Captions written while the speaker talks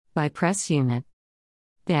By Press Unit.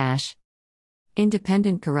 Dash.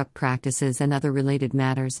 Independent Corrupt Practices and Other Related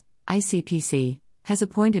Matters, ICPC, has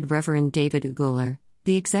appointed Reverend David Uguler,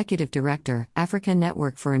 the Executive Director, Africa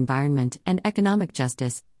Network for Environment and Economic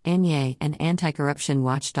Justice, ANYE, an anti-corruption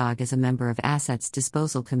watchdog, as a member of Assets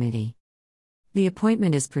Disposal Committee. The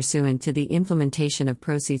appointment is pursuant to the Implementation of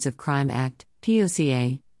Proceeds of Crime Act,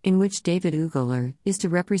 POCA, in which David Uguler is to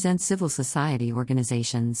represent civil society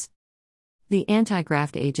organizations. The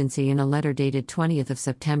Anti-Graft Agency, in a letter dated 20th of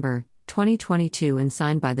September, 2022 and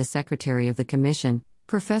signed by the Secretary of the Commission,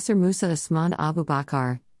 Professor Musa Usman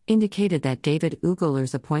Abubakar, indicated that David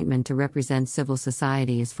Uguler's appointment to represent civil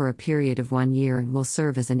society is for a period of 1 year and will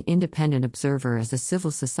serve as an independent observer as a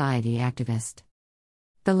civil society activist.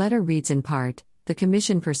 The letter reads in part, "The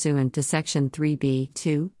Commission, pursuant to Section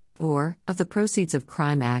 3B(2) of the Proceeds of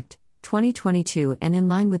Crime Act, 2022 and in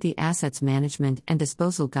line with the Assets Management and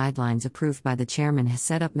Disposal Guidelines approved by the Chairman, has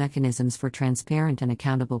set up mechanisms for transparent and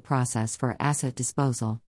accountable process for asset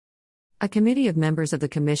disposal. A committee of members of the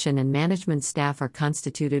Commission and management staff are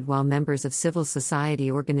constituted, while members of civil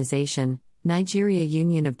society organization, Nigeria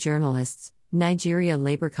Union of Journalists, Nigeria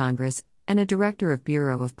Labour Congress, and a Director of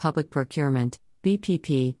Bureau of Public Procurement,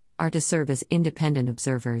 BPP, are to serve as independent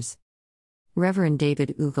observers. Reverend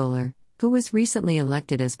David Uguler, who was recently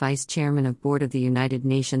elected as Vice Chairman of Board of the United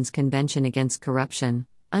Nations Convention Against Corruption,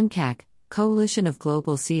 UNCAC, Coalition of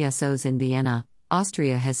Global CSOs in Vienna,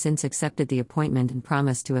 Austria, has since accepted the appointment and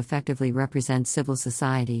promised to effectively represent civil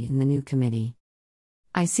society in the new committee.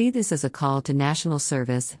 I see this as a call to national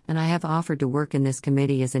service, and I have offered to work in this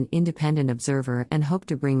committee as an independent observer and hope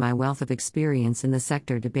to bring my wealth of experience in the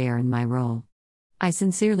sector to bear in my role. I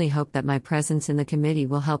sincerely hope that my presence in the committee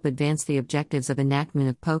will help advance the objectives of enactment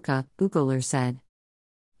of POCA, Uguler said.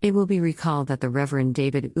 It will be recalled that the Reverend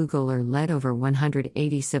David Uguler led over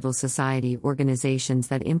 180 civil society organizations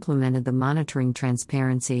that implemented the Monitoring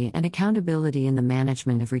Transparency and Accountability in the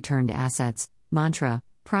Management of Returned Assets, MANTRA,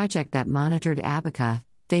 project that monitored ABACA,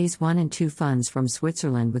 Phase 1 and 2 funds from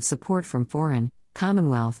Switzerland with support from Foreign,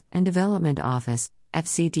 Commonwealth, and Development Office,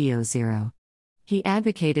 FCDO0. He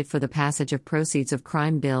advocated for the passage of Proceeds of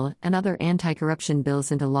Crime Bill and other anti-corruption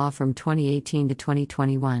bills into law from 2018 to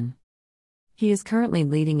 2021. He is currently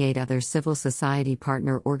leading 8 other civil society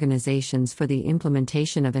partner organizations for the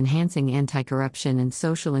implementation of Enhancing Anti-Corruption and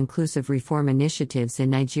Social Inclusive Reform Initiatives in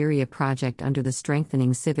Nigeria project under the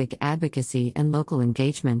Strengthening Civic Advocacy and Local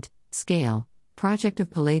Engagement, SCALE, project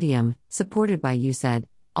of Palladium, supported by USAID,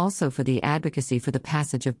 also for the advocacy for the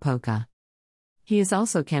passage of POCA. He is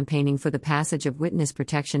also campaigning for the passage of Witness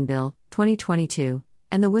Protection Bill, 2022,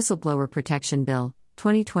 and the Whistleblower Protection Bill,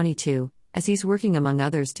 2022, as he's working among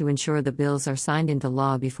others to ensure the bills are signed into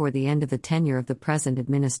law before the end of the tenure of the present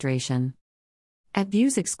administration. At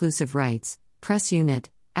Views Exclusive Rights, Press Unit,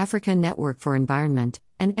 Africa Network for Environment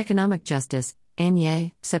and Economic Justice,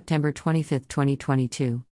 ANYE, September 25, 2022.